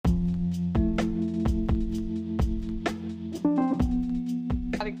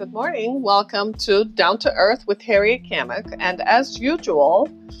Good morning. Welcome to Down to Earth with Harriet Kamek. And as usual,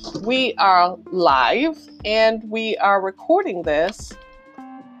 we are live and we are recording this.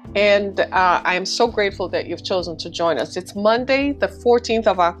 And I am so grateful that you've chosen to join us. It's Monday, the 14th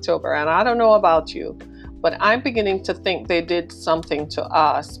of October. And I don't know about you, but I'm beginning to think they did something to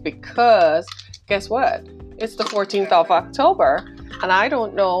us because guess what? It's the 14th of October. And I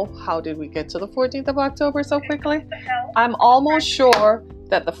don't know, how did we get to the 14th of October so quickly? I'm almost sure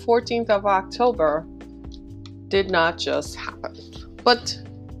that the 14th of October did not just happen, but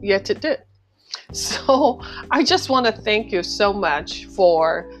yet it did. So I just want to thank you so much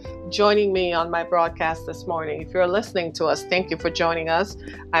for joining me on my broadcast this morning. If you're listening to us, thank you for joining us.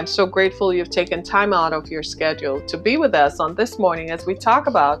 I'm so grateful you've taken time out of your schedule to be with us on this morning as we talk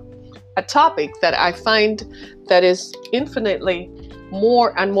about a topic that I find that is infinitely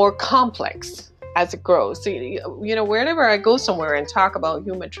more and more complex as it grows. So, whenever I go somewhere and talk about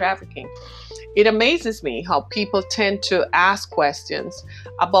human trafficking, it amazes me how people tend to ask questions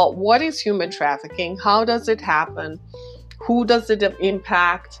about what is human trafficking, how does it happen, who does it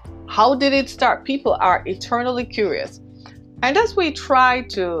impact, how did it start? People are eternally curious. And as we try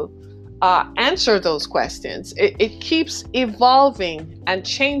to answer those questions, it keeps evolving and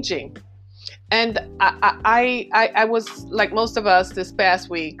changing. And I was like most of us last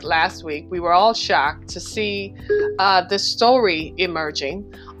week, we were all shocked to see this story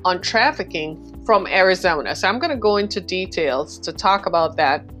emerging on trafficking from Arizona. So I'm going to go into details to talk about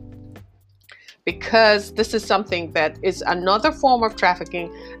that because this is something that is another form of trafficking.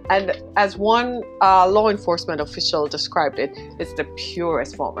 And as one law enforcement official described it, it's the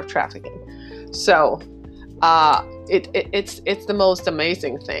purest form of trafficking. So it's the most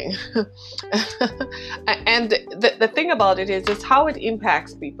amazing thing. And the thing about it is how it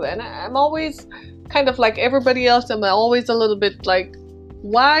impacts people. And I'm always kind of like everybody else. I'm always a little bit like,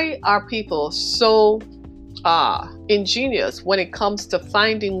 why are people so ingenious when it comes to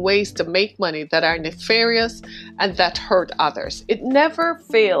finding ways to make money that are nefarious and that hurt others? It never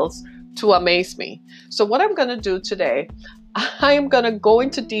fails to amaze me. So what I'm going to do today, I am going to go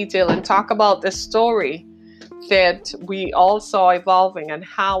into detail and talk about this story that we all saw evolving and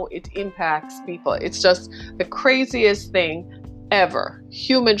how it impacts people. It's just the craziest thing ever.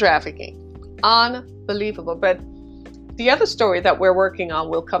 Human trafficking. Unbelievable. But the other story that we're working on,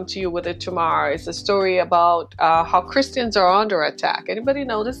 we'll come to you with it tomorrow, is a story about how Christians are under attack. Anybody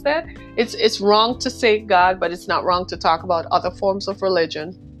notice that? It's wrong to say God, but it's not wrong to talk about other forms of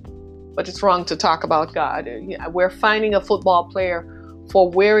religion. But it's wrong to talk about God. We're finding a football player for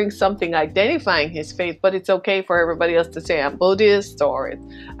wearing something identifying his faith, but it's okay for everybody else to say I'm Buddhist, or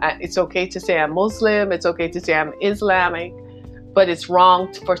it's okay to say I'm Muslim, it's okay to say I'm Islamic, but it's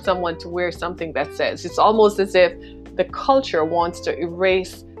wrong for someone to wear something that says. It's almost as if the culture wants to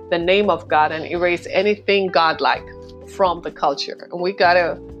erase the name of God and erase anything godlike from the culture. And we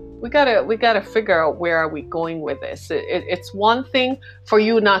gotta figure out where are we going with this. It's one thing for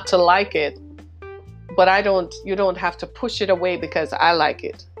you not to like it, but you don't have to push it away because I like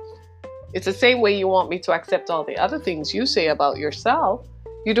it. It's the same way you want me to accept all the other things you say about yourself.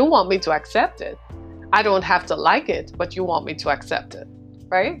 You don't want me to accept it. I don't have to like it, but you want me to accept it,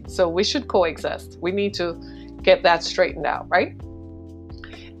 right? So we should coexist. We need to get that straightened out, right?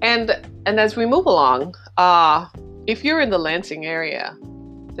 And as we move along, if you're in the Lansing area,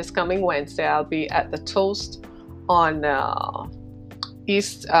 this coming Wednesday, I'll be at the Toast on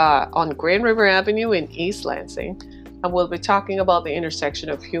Grand River Avenue in East Lansing, and we'll be talking about the intersection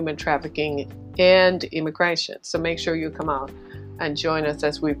of human trafficking and immigration. So make sure you come out and join us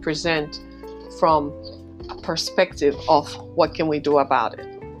as we present from a perspective of what can we do about it.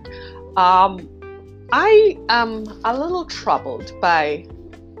 I am a little troubled by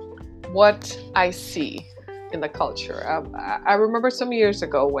what I see in the culture. I remember some years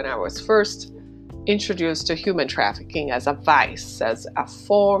ago when I was first introduced to human trafficking as a vice, as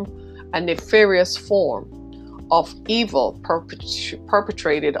a nefarious form of evil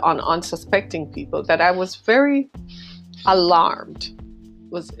perpetrated on unsuspecting people, that I was very alarmed.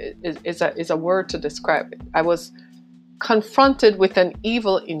 Is a word to describe it. I was confronted with an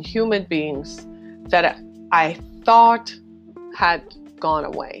evil in human beings that I thought had gone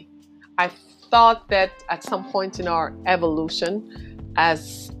away. I thought that at some point in our evolution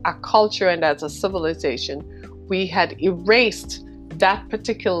as a culture and as a civilization, we had erased that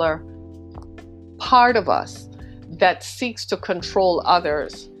particular part of us that seeks to control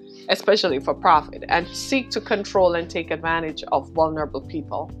others, especially for profit, and seek to control and take advantage of vulnerable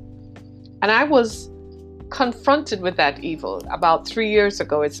people. And I was confronted with that evil about 3 years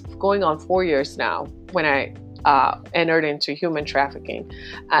ago. It's going on 4 years now when I entered into human trafficking.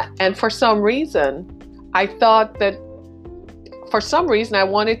 And for some reason, I thought that, for some reason, I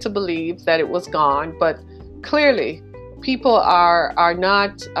wanted to believe that it was gone, but clearly people are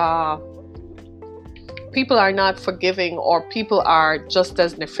not forgiving, or people are just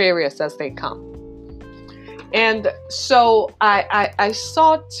as nefarious as they come. And so I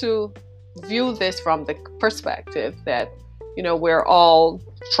sought to view this from the perspective that, we're all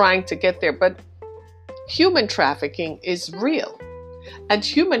trying to get there, but human trafficking is real. And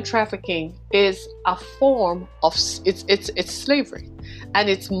human trafficking is a form of, it's slavery, and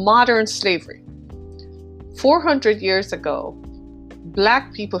it's modern slavery. 400 years ago,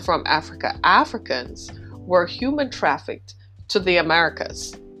 Black people from Africa, Africans, were human trafficked to the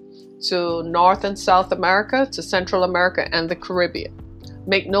Americas, to North and South America, to Central America, and the Caribbean.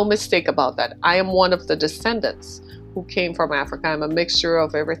 Make no mistake about that. I am one of the descendants who came from Africa. I'm a mixture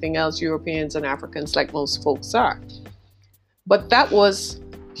of everything else, Europeans and Africans, like most folks are. But that was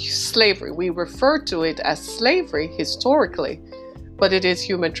slavery. We refer to it as slavery historically, but it is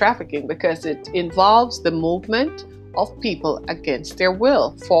human trafficking because it involves the movement of people against their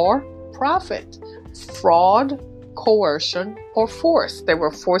will for profit, fraud, coercion, or force. They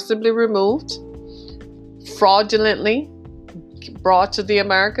were forcibly removed, fraudulently brought to the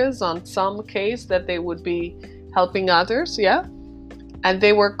Americas on some case that they would be helping others, and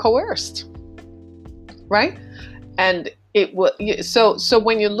they were coerced, right? And it was so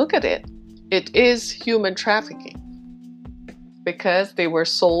when you look at it, it is human trafficking because they were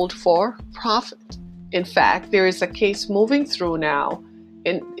sold for profit. In fact, there is a case moving through now,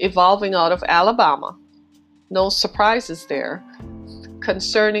 evolving out of Alabama, no surprises there,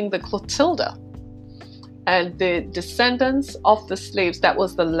 concerning the Clotilda and the descendants of the slaves. That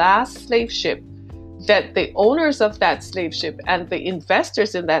was the last slave ship that the owners of that slave ship and the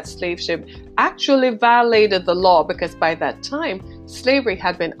investors in that slave ship actually violated the law, because by that time slavery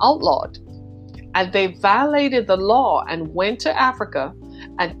had been outlawed, and they violated the law and went to Africa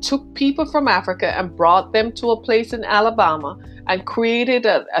and took people from Africa and brought them to a place in Alabama and created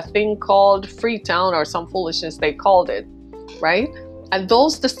a thing called Freetown, or some foolishness they called it, right? And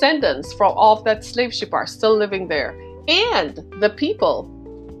those descendants of that slave ship are still living there. And the people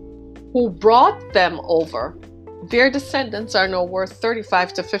who brought them over, their descendants are now worth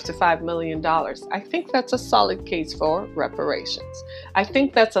 $35 to $55 million. I think that's a solid case for reparations. I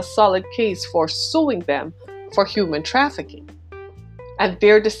think that's a solid case for suing them for human trafficking. And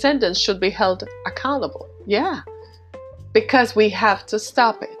their descendants should be held accountable. Yeah, because we have to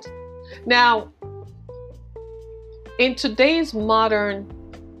stop it. Now, in today's modern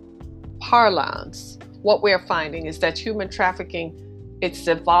parlance, what we're finding is that human trafficking, it's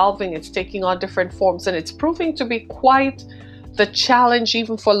evolving, it's taking on different forms, and it's proving to be quite the challenge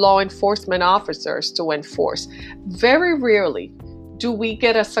even for law enforcement officers to enforce. Very rarely do we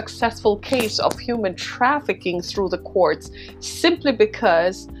get a successful case of human trafficking through the courts, simply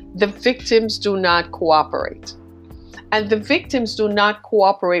because the victims do not cooperate. And the victims do not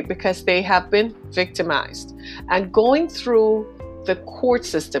cooperate because they have been victimized. And going through the court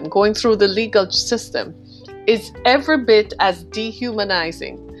system, going through the legal system, is every bit as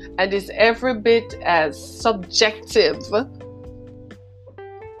dehumanizing and is every bit as subjective,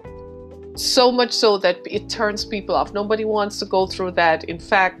 so much so that it turns people off. Nobody wants to go through that. In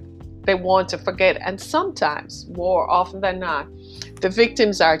fact, they want to forget. And sometimes, more often than not, the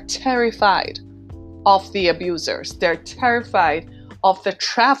victims are terrified of the abusers. They're terrified of the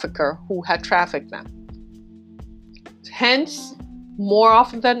trafficker who had trafficked them. Hence, more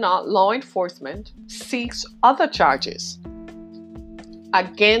often than not, law enforcement seeks other charges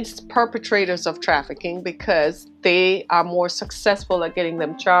against perpetrators of trafficking because they are more successful at getting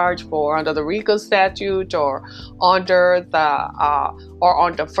them charged for under the RICO statute or under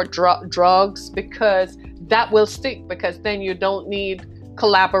drugs, because that will stick, because then you don't need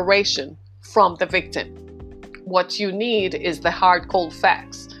collaboration from the victim. What you need is the hard, cold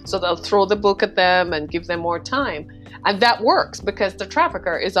facts. So they'll throw the book at them and give them more time. And that works because the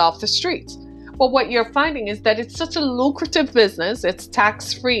trafficker is off the streets. But what you're finding is that it's such a lucrative business, it's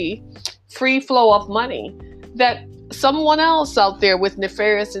tax-free, free flow of money, that someone else out there with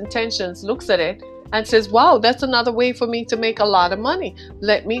nefarious intentions looks at it and says, wow, that's another way for me to make a lot of money.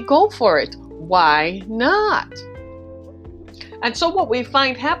 Let me go for it. Why not? And so what we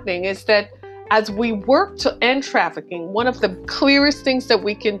find happening is that as we work to end trafficking, one of the clearest things that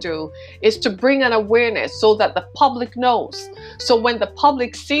we can do is to bring an awareness so that the public knows. So when the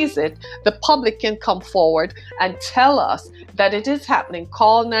public sees it, the public can come forward and tell us that it is happening.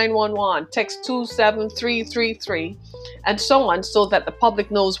 Call 911, text 27333, and so on, so that the public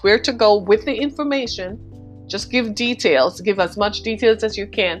knows where to go with the information Just give details, give as much details as you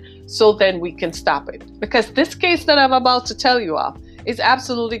can, so then we can stop it. Because this case that I'm about to tell you of is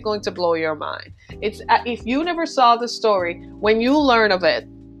absolutely going to blow your mind. If you never saw the story, when you learn of it,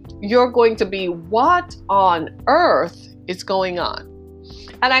 you're going to be, what on earth is going on?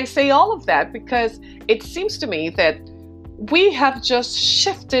 And I say all of that because it seems to me that we have just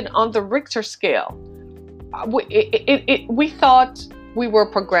shifted on the Richter scale. We thought we were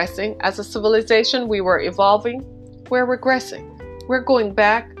progressing as a civilization. We were evolving. We're regressing. We're going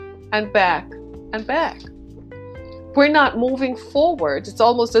back and back and back. We're not moving forward. It's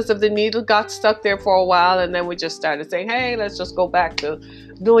almost as if the needle got stuck there for a while, and then we just started saying, hey, let's just go back to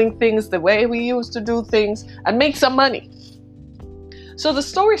doing things the way we used to do things and make some money. So the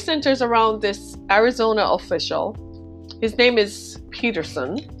story centers around this Arizona official. His name is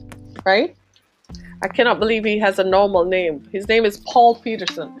Peterson, right? I cannot believe he has a normal name. His name is Paul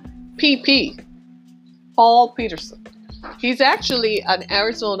Peterson. PP. Paul Peterson. He's actually an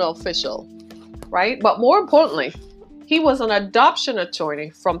Arizona official, right? But more importantly, he was an adoption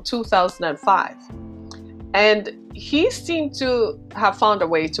attorney from 2005. And he seemed to have found a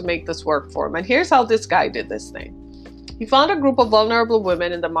way to make this work for him. And here's how this guy did this thing. He found a group of vulnerable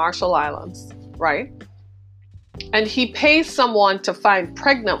women in the Marshall Islands, right? And he pays someone to find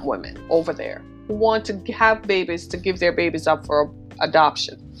pregnant women over there who want to have babies, to give their babies up for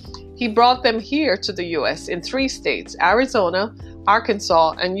adoption. He brought them here to the U.S. in 3 states, Arizona,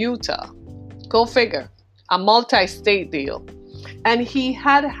 Arkansas, and Utah. Go figure. A multi-state deal. And he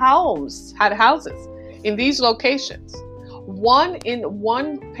had houses in these locations. One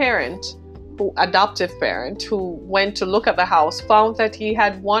adoptive parent who went to look at the house found that he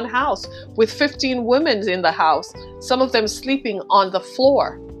had one house with 15 women in the house, some of them sleeping on the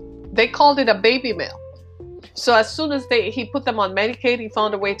floor. They called it a baby mill. So as soon as he put them on Medicaid, he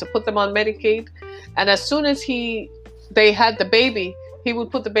found a way to put them on Medicaid. And as soon as they had the baby, he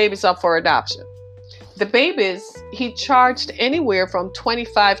would put the babies up for adoption. The babies, he charged anywhere from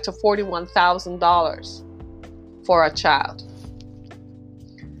 $25,000 to $41,000 for a child.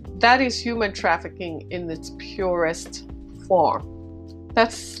 That is human trafficking in its purest form.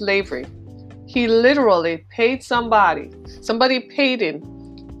 That's slavery. He literally paid somebody paid him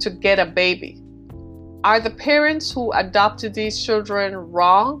to get a baby. Are the parents who adopted these children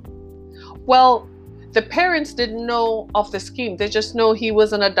wrong? Well, the parents didn't know of the scheme. They just know he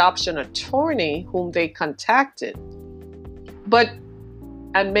was an adoption attorney whom they contacted.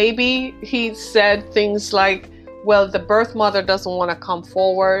 And maybe he said things like, well, the birth mother doesn't want to come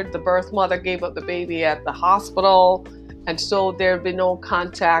forward. The birth mother gave up the baby at the hospital, and so there'd be no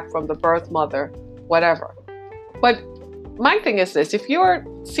contact from the birth mother, whatever. But my thing is this: if you're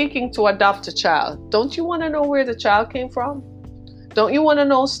seeking to adopt a child, don't you want to know where the child came from? Don't you want to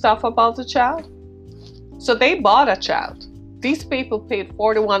know stuff about the child? So they bought a child. These people paid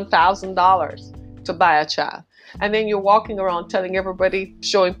 $41,000 to buy a child. And then you're walking around telling everybody,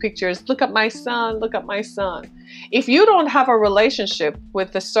 showing pictures, look at my son, look at my son. If you don't have a relationship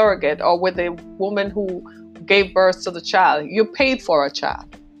with the surrogate or with a woman who gave birth to the child, you paid for a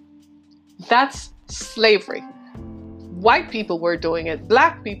child. That's slavery. White people were doing it.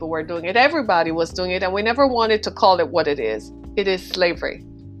 Black people were doing it. Everybody was doing it. And we never wanted to call it what it is. It is slavery.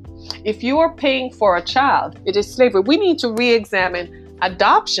 If you are paying for a child, it is slavery. We need to re-examine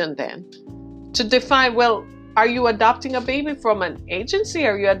adoption then to define, well, are you adopting a baby from an agency?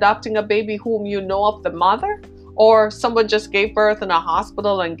 Are you adopting a baby whom you know of the mother? Or someone just gave birth in a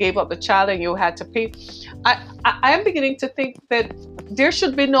hospital and gave up the child and you had to pay? I am beginning to think that there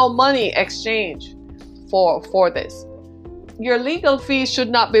should be no money exchange for this. Your legal fees should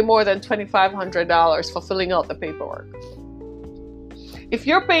not be more than $2,500 for filling out the paperwork. If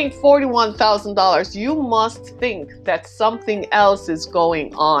you're paying $41,000, you must think that something else is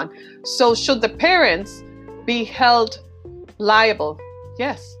going on. So should the parents be held liable?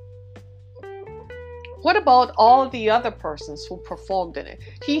 Yes. What about all the other persons who performed in it?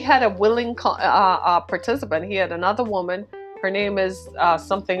 He had a willing participant. He had another woman. Her name is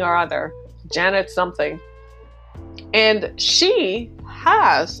something or other, Janet something. And she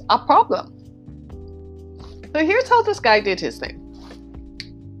has a problem. So here's how this guy did his thing.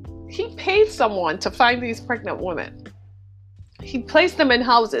 He paid someone to find these pregnant women. He placed them in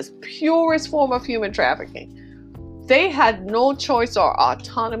houses, purest form of human trafficking. They had no choice or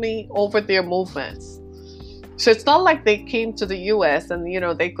autonomy over their movements. So it's not like they came to the US and,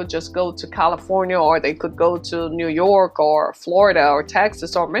 they could just go to California or they could go to New York or Florida or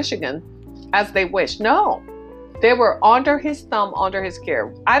Texas or Michigan as they wish. No, They were under his thumb, under his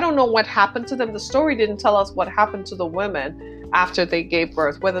care. I don't know what happened to them. The story didn't tell us what happened to the women after they gave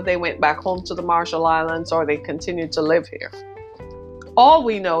birth, whether they went back home to the Marshall Islands or they continued to live here. All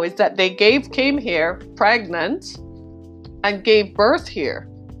we know is that they came here pregnant and gave birth here.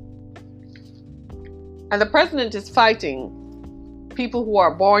 And the president is fighting people who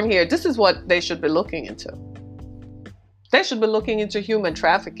are born here. This is what they should be looking into. They should be looking into human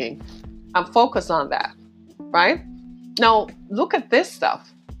trafficking and focus on that, right? Now, look at this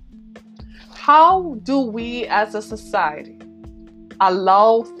stuff. How do we as a society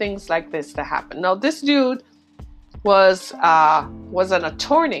allow things like this to happen? Now, this dude was an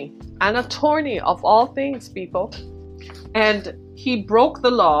attorney of all things, people. And he broke the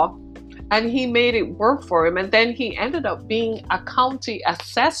law and he made it work for him. And then he ended up being a county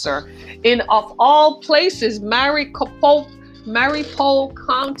assessor in, of all places, Maripoa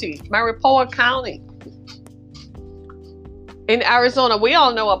County in Arizona. We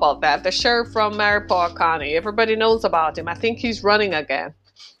all know about that. The sheriff from Maripoa County. Everybody knows about him. I think he's running again,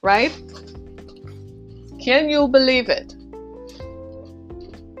 right? Can you believe it?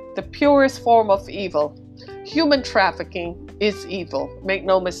 The purest form of evil. Human trafficking is evil. Make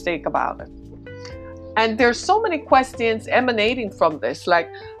no mistake about it. And there's so many questions emanating from this. Like,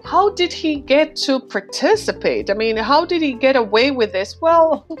 how did he get to participate? I mean, how did he get away with this?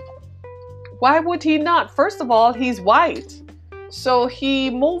 Well, why would he not? First of all, he's white. So he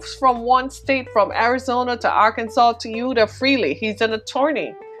moves from one state, from Arizona to Arkansas to Utah freely. He's an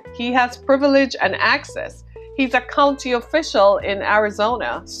attorney. He has privilege and access. He's a county official in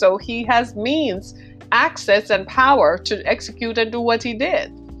Arizona. So he has means, access, and power to execute and do what he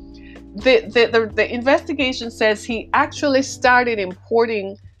did. The investigation says he actually started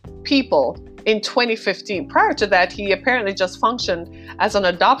importing people in 2015. Prior to that, he apparently just functioned as an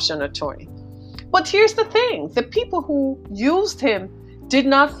adoption attorney. But here's the thing. The people who used him did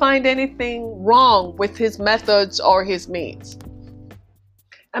not find anything wrong with his methods or his means.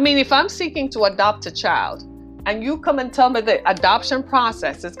 I mean, if I'm seeking to adopt a child and you come and tell me the adoption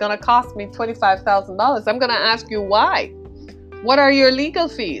process is going to cost me $25,000, I'm going to ask you why. What are your legal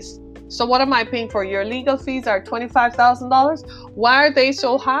fees? So what am I paying for? Your legal fees are $25,000. Why are they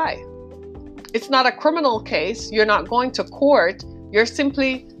so high? It's not a criminal case. You're not going to court. You're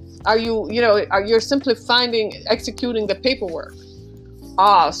simply, you're simply executing the paperwork.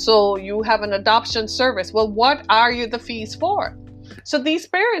 So you have an adoption service. Well, what are the fees for? So these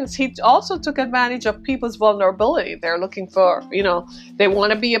parents, he also took advantage of people's vulnerability. They're looking for, they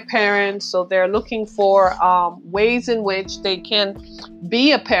want to be a parent. So they're looking for ways in which they can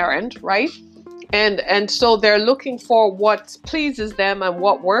be a parent, right? And so they're looking for what pleases them and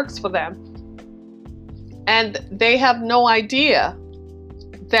what works for them. And they have no idea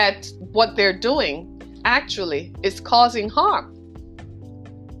that what they're doing actually is causing harm.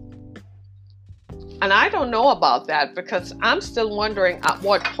 And I don't know about that because I'm still wondering, at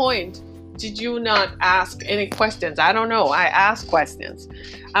what point did you not ask any questions? I don't know. I ask questions.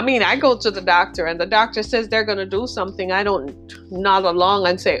 I mean, I go to the doctor and the doctor says they're going to do something. I don't nod along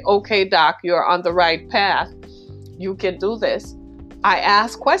and say, okay, doc, you're on the right path. You can do this. I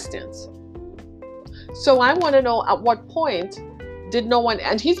ask questions. So I want to know, at what point did no one,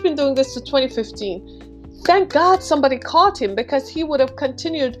 and he's been doing this since 2015. Thank God somebody caught him, because he would have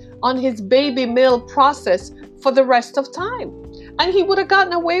continued on his baby mill process for the rest of time. And he would have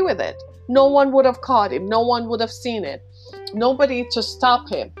gotten away with it. No one would have caught him. No one would have seen it. Nobody to stop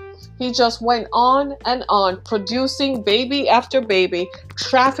him. He just went on and on, producing baby after baby,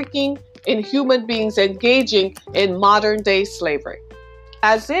 trafficking in human beings, engaging in modern day slavery.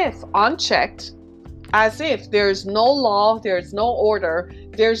 As if unchecked, as if there's no law, there's no order,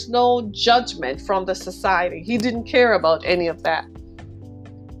 there's no judgment from the society. He didn't care about any of that.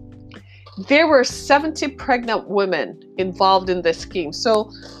 There were 70 pregnant women involved in this scheme.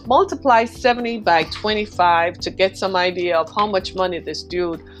 So multiply 70 by 25 to get some idea of how much money this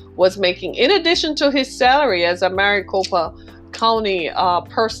dude was making, in addition to his salary as a Maricopa County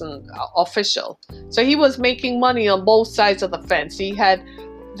official. So he was making money on both sides of the fence. He had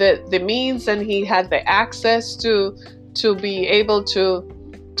the means and he had the access to be able to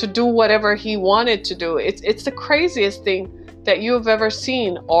do whatever he wanted to do. It's the craziest thing that you've ever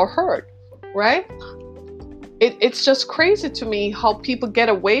seen or heard, right? It's just crazy to me how people get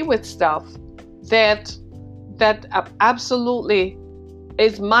away with stuff that absolutely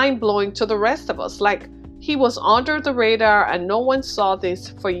is mind-blowing to the rest of us. Like, he was under the radar and no one saw this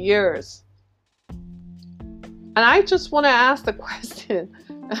for years. And I just want to ask the question.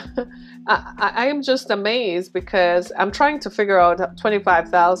 I am just amazed, because I'm trying to figure out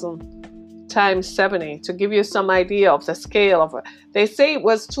 $25,000 times 70 to give you some idea of the scale of it. They say it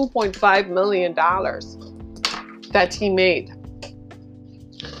was $2.5 million that he made.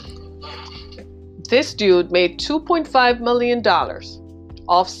 This dude made $2.5 million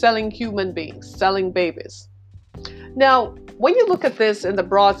off selling human beings, selling babies. Now, when you look at this in the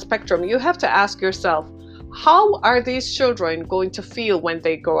broad spectrum, you have to ask yourself, how are these children going to feel when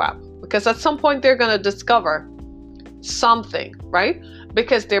they grow up? Because at some point they're going to discover something, right?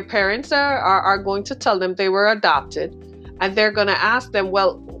 Because their parents are going to tell them they were adopted, and they're going to ask them,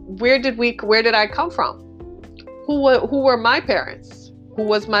 well, where did I come from? Who were my parents? Who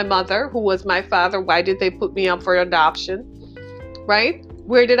was my mother? Who was my father? Why did they put me up for adoption? Right?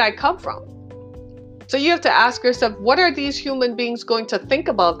 Where did I come from? So you have to ask yourself, what are these human beings going to think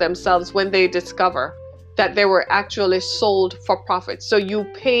about themselves when they discover that they were actually sold for profit? So you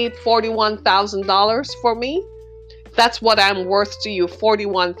paid $41,000 for me? That's what I'm worth to you,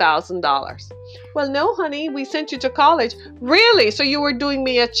 $41,000. Well, no, honey, we sent you to college. Really? So you were doing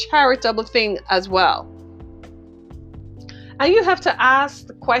me a charitable thing as well. And you have to ask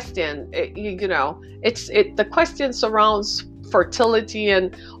the question, the question surrounds fertility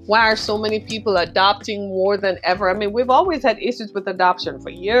and why are so many people adopting more than ever? I mean, we've always had issues with adoption for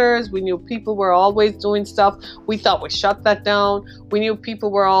years. We knew people were always doing stuff. We thought we shut that down. We knew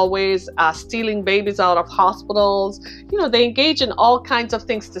people were always stealing babies out of hospitals. They engage in all kinds of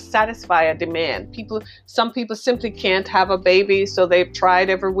things to satisfy a demand. Some people simply can't have a baby, so they've tried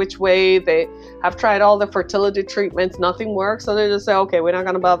every which way. They have tried all the fertility treatments. Nothing works. So they just say, okay, we're not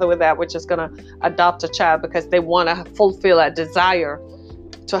going to bother with that. We're just going to adopt a child because they want to fulfill a desire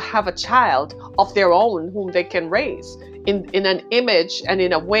to have a child of their own whom they can raise in an image and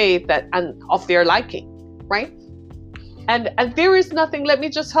in a way that and of their liking, right? And there is nothing, let me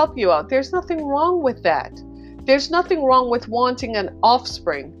just help you out. There's nothing wrong with that. There's nothing wrong with wanting an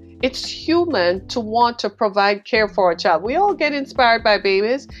offspring. It's human to want to provide care for a child. We all get inspired by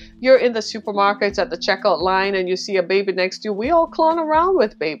babies. You're in the supermarkets at the checkout line and you see a baby next to you. We all clown around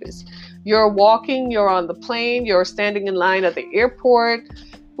with babies. You're walking, you're on the plane, you're standing in line at the airport.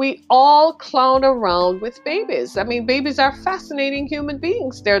 We all clown around with babies. I mean, babies are fascinating human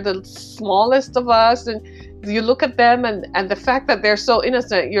beings. They're the smallest of us, and you look at them and the fact that they're so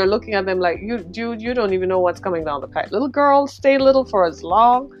innocent, you're looking at them like, you don't even know what's coming down the pipe. Little girls, stay little for as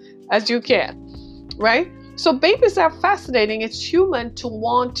long as you can, right? So babies are fascinating. It's human to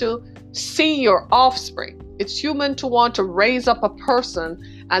want to see your offspring. It's human to want to raise up a person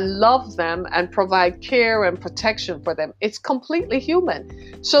and love them and provide care and protection for them. It's completely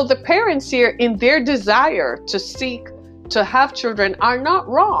human. So the parents here, in their desire to seek to have children, are not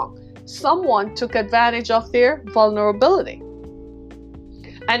wrong. Someone took advantage of their vulnerability.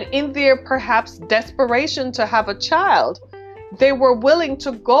 And in their perhaps desperation to have a child, they were willing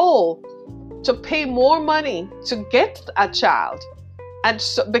to go to pay more money to get a child. And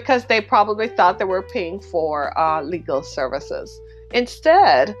so, because they probably thought they were paying for legal services.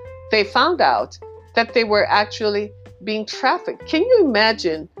 Instead, they found out that they were actually being trafficked. Can you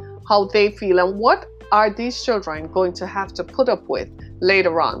imagine how they feel? And what are these children going to have to put up with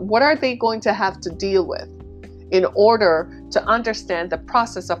later on? What are they going to have to deal with in order to understand the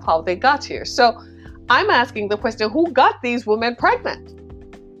process of how they got here? So I'm asking the question, who got these women pregnant?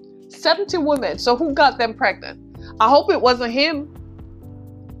 70 women. So who got them pregnant? I hope it wasn't him.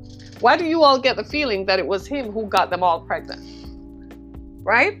 Why do you all get the feeling that it was him who got them all pregnant?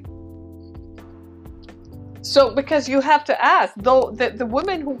 Right? So, because you have to ask, though, the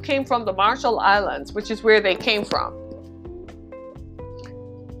women who came from the Marshall Islands, which is where they came from,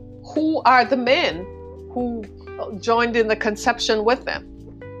 who are the men who joined in the conception with them?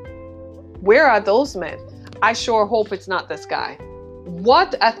 Where are those men? I sure hope it's not this guy.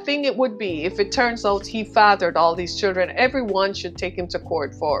 What a thing it would be if it turns out he fathered all these children. Everyone should take him to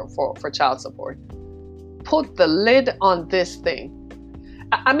court for child support. Put the lid on this thing.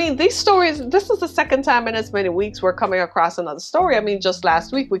 I mean, these stories, this is the second time in as many weeks we're coming across another story. I mean, just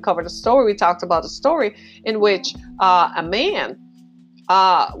last week we covered a story. We talked about a story in which a man,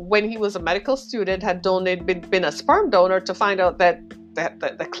 when he was a medical student, had been a sperm donor, to find out that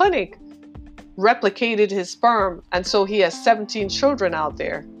the clinic replicated his sperm, and so he has 17 children out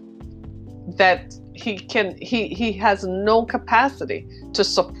there that he has no capacity to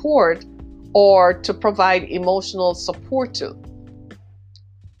support or to provide emotional support to.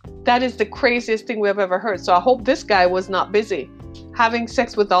 That is the craziest thing we have ever heard. So I hope this guy was not busy having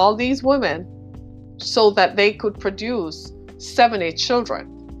sex with all these women so that they could produce 70 children.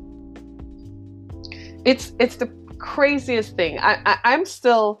 It's the craziest thing. I'm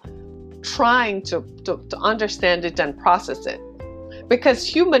still trying to understand it and process it, because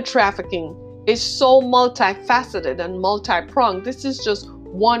human trafficking is so multifaceted and multi-pronged. This is just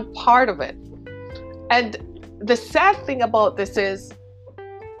one part of it. And the sad thing about this is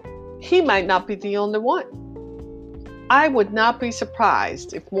he might not be the only one. I would not be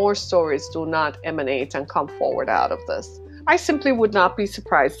surprised if more stories do not emanate and come forward out of this. I simply would not be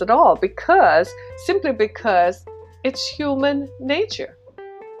surprised at all, simply because it's human nature.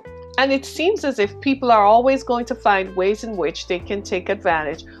 And it seems as if people are always going to find ways in which they can take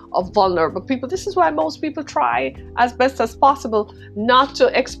advantage of vulnerable people. This is why most people try as best as possible not to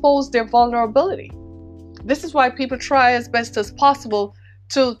expose their vulnerability. This is why people try as best as possible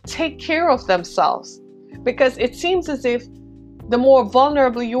to take care of themselves, because it seems as if the more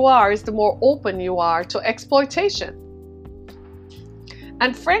vulnerable you are is the more open you are to exploitation.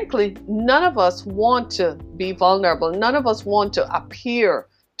 And frankly, none of us want to be vulnerable. None of us want to appear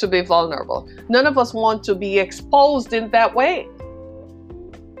to be vulnerable. None of us want to be exposed in that way.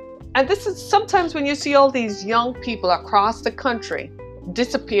 And this is sometimes when you see all these young people across the country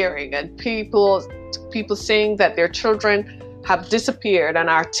disappearing, and people saying that their children have disappeared and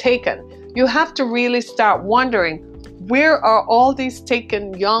are taken, you have to really start wondering, where are all these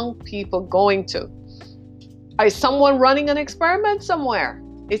taken young people going to? Is someone running an experiment somewhere?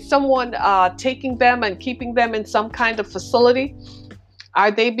 Is someone taking them and keeping them in some kind of facility? Are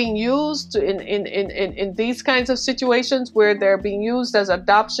they being used in these kinds of situations where they're being used as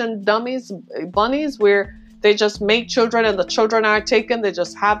adoption dummies, bunnies, where they just make children and the children are taken? They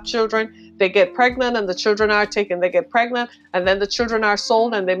just have children, they get pregnant and the children are taken, they get pregnant and then the children are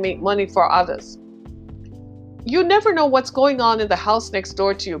sold and they make money for others. You never know what's going on in the house next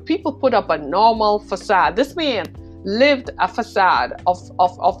door to you. People put up a normal facade. This man lived a facade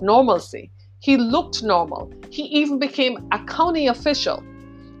of normalcy. He looked normal. He even became a county official.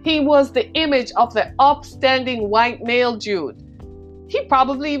 He was the image of the upstanding white male dude. He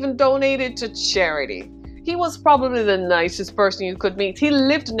probably even donated to charity. He was probably the nicest person you could meet. He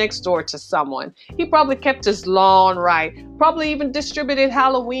lived next door to someone. He probably kept his lawn right, probably even distributed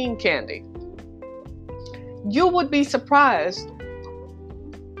Halloween candy. You would be surprised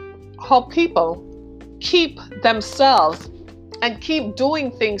how people keep themselves and keep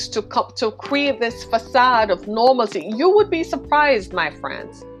doing things to create this facade of normalcy. You would be surprised, my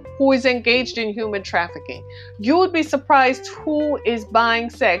friends, who is engaged in human trafficking. You would be surprised who is buying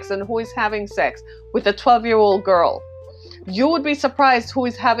sex and who is having sex with a 12-year-old girl. You would be surprised who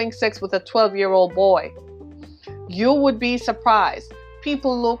is having sex with a 12-year-old boy. You would be surprised.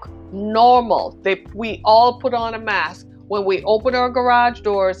 People look normal. We all put on a mask when we open our garage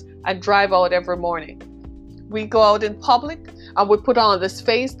doors and drive out every morning. We go out in public and we put on this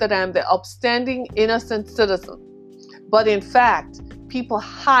face that I'm the upstanding, innocent citizen. But in fact, people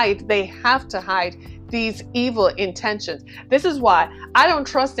hide. They have to hide these evil intentions. This is why I don't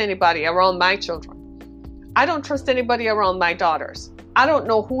trust anybody around my children. I don't trust anybody around my daughters. I don't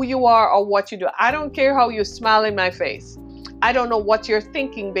know who you are or what you do. I don't care how you smile in my face. I don't know what you're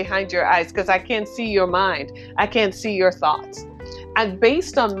thinking behind your eyes because I can't see your mind. I can't see your thoughts. And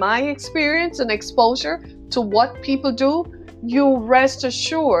based on my experience and exposure to what people do, you rest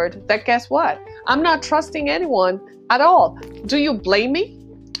assured that guess what? I'm not trusting anyone at all. Do you blame me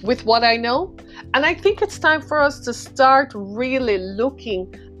with what I know? And I think it's time for us to start really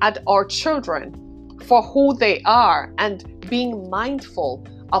looking at our children for who they are and being mindful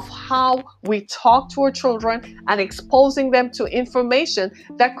of how we talk to our children and exposing them to information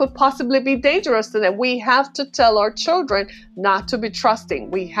that could possibly be dangerous to them. We have to tell our children not to be trusting.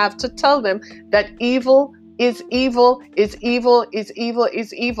 We have to tell them that evil is evil, is evil, is evil,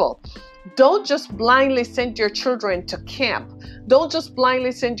 is evil. Don't just blindly send your children to camp. Don't just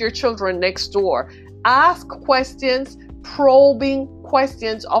blindly send your children next door. Ask questions, probing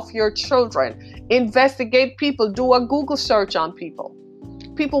questions of your children. Investigate people. Do a Google search on people.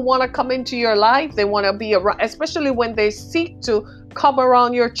 People want to come into your life. They want to be around, especially when they seek to come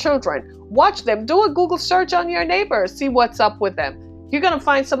around your children. Watch them. Do a Google search on your neighbors. See what's up with them. You're going to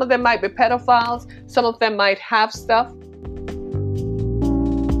find some of them might be pedophiles. Some of them might have stuff.